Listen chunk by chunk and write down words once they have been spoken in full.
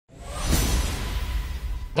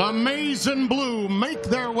The Maize and Blue make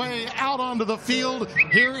their way out onto the field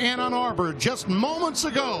here in Ann Arbor just moments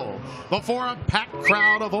ago before a packed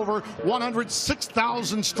crowd of over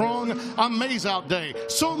 106,000 strong. A Maize-Out day.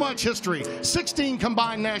 So much history. 16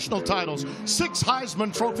 combined national titles. 6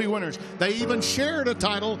 Heisman Trophy winners. They even shared a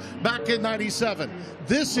title back in '97.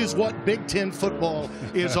 This is what Big Ten football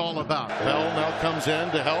is all about. Bell now comes in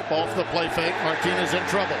to help off the play fake. Martinez in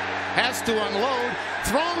trouble. Has to unload.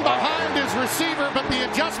 Thrown behind his receiver, but the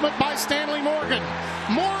adjustment by Stanley Morgan.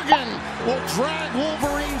 Morgan will drag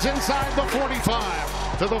Wolverines inside the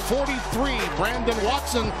 45 to the 43. Brandon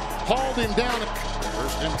Watson hauled him down.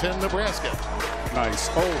 First and 10, Nebraska. Nice.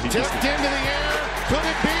 Oh, he tipped into the air. Could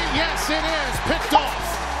it be? Yes, it is. Picked off.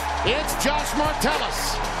 It's Josh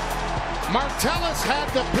Martellus. Martellus had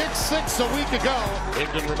the pick 6 a week ago.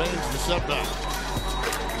 Higdon remains the subback.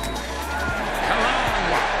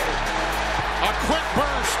 A quick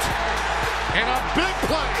burst and a big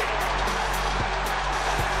play.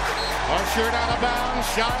 Ushered out of bounds,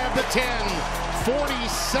 shy of the 10.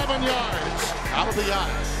 47 yards out of the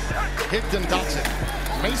eye. Higdon dots it.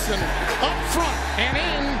 Mason up front and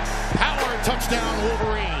in. Power touchdown,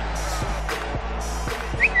 Wolverines.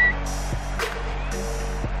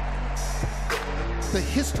 The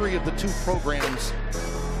history of the two programs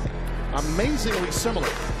amazingly similar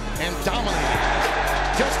and dominating.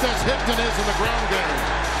 Just as Higdon is in the ground game.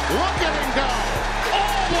 Look at him go.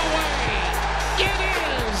 All the way. It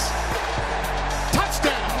is.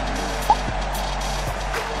 Touchdown.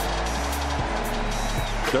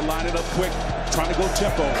 They're lining up quick, trying to go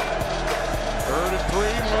tempo. 3rd and 3.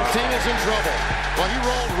 Martinez in trouble. Well, he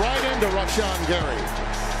rolled right into Rashawn Gary.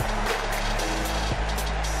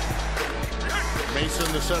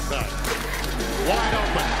 Mason the setback. Wide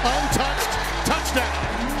open. Untouched. Touchdown.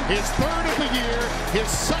 His 3rd of the year, his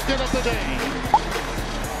 2nd of the day.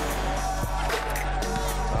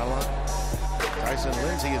 Tyson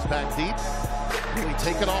Lindsey is back deep. Will he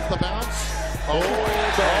take it off the bounce? Oh boy.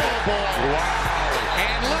 Wow.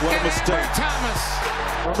 And look at Amber Thomas.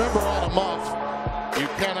 Remember, on a muff, you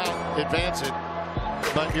cannot advance it.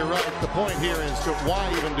 But you're right. The point here is to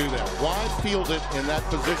why even do that? Why field it in that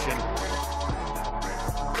position?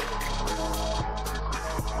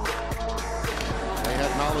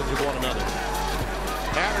 Knowledge of one another.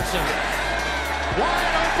 Patterson.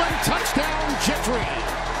 Wide open. Touchdown, Gentry.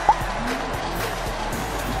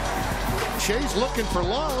 Shea's looking for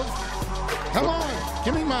love. Come on.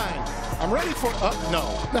 Give me mine. I'm ready for no.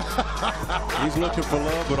 He's looking for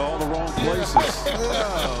love, but all the wrong places.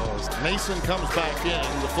 Mason comes back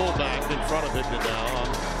in, the fullback in front of Higdon now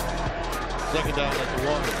on 2nd down at the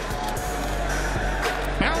 1.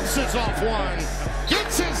 Bounces off one.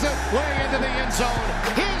 Gets his way into the end zone.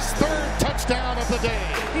 His 3rd touchdown of the day.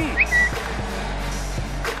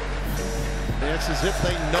 It's as if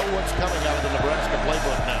they know what's coming out of the Nebraska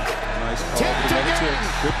playbook now. Nice call. Tipped again.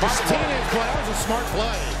 Martinez, well, that was a smart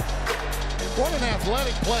play. What an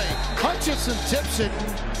athletic play. Hutchison tips it,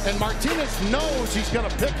 and Martinez knows he's going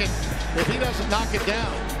to pick it if he doesn't knock it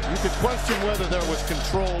down. You could question whether there was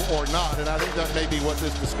control or not, and I think that may be what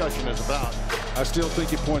this discussion is about. I still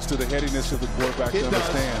think it points to the headiness of the quarterback to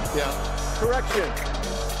understand. Yeah. Correction.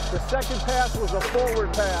 The 2nd pass was a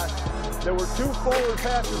forward pass. There were 2 forward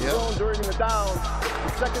passes thrown during the down.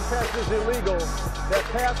 The 2nd pass is illegal. That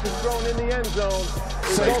pass was thrown in the end zone.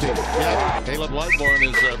 Safety. Yeah. Caleb Lightborn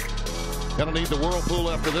is going to need the whirlpool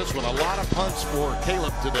after this one. A lot of punts for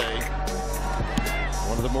Caleb today.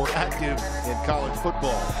 One of the more active in college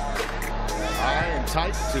football. High and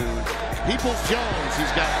tight to Peoples-Jones.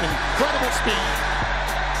 He's got incredible speed.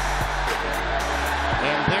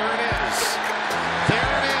 And there it is.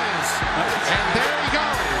 There it is. And there he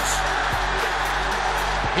goes.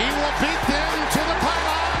 He will beat them to the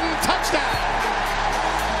pylon. Touchdown.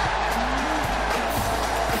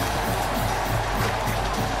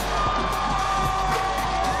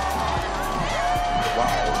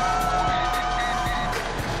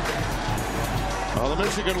 Well, the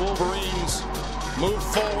Michigan Wolverines move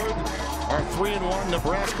forward. Our 3-1.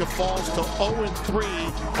 Nebraska falls to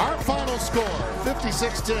 0-3. Our final score,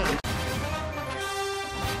 56-10.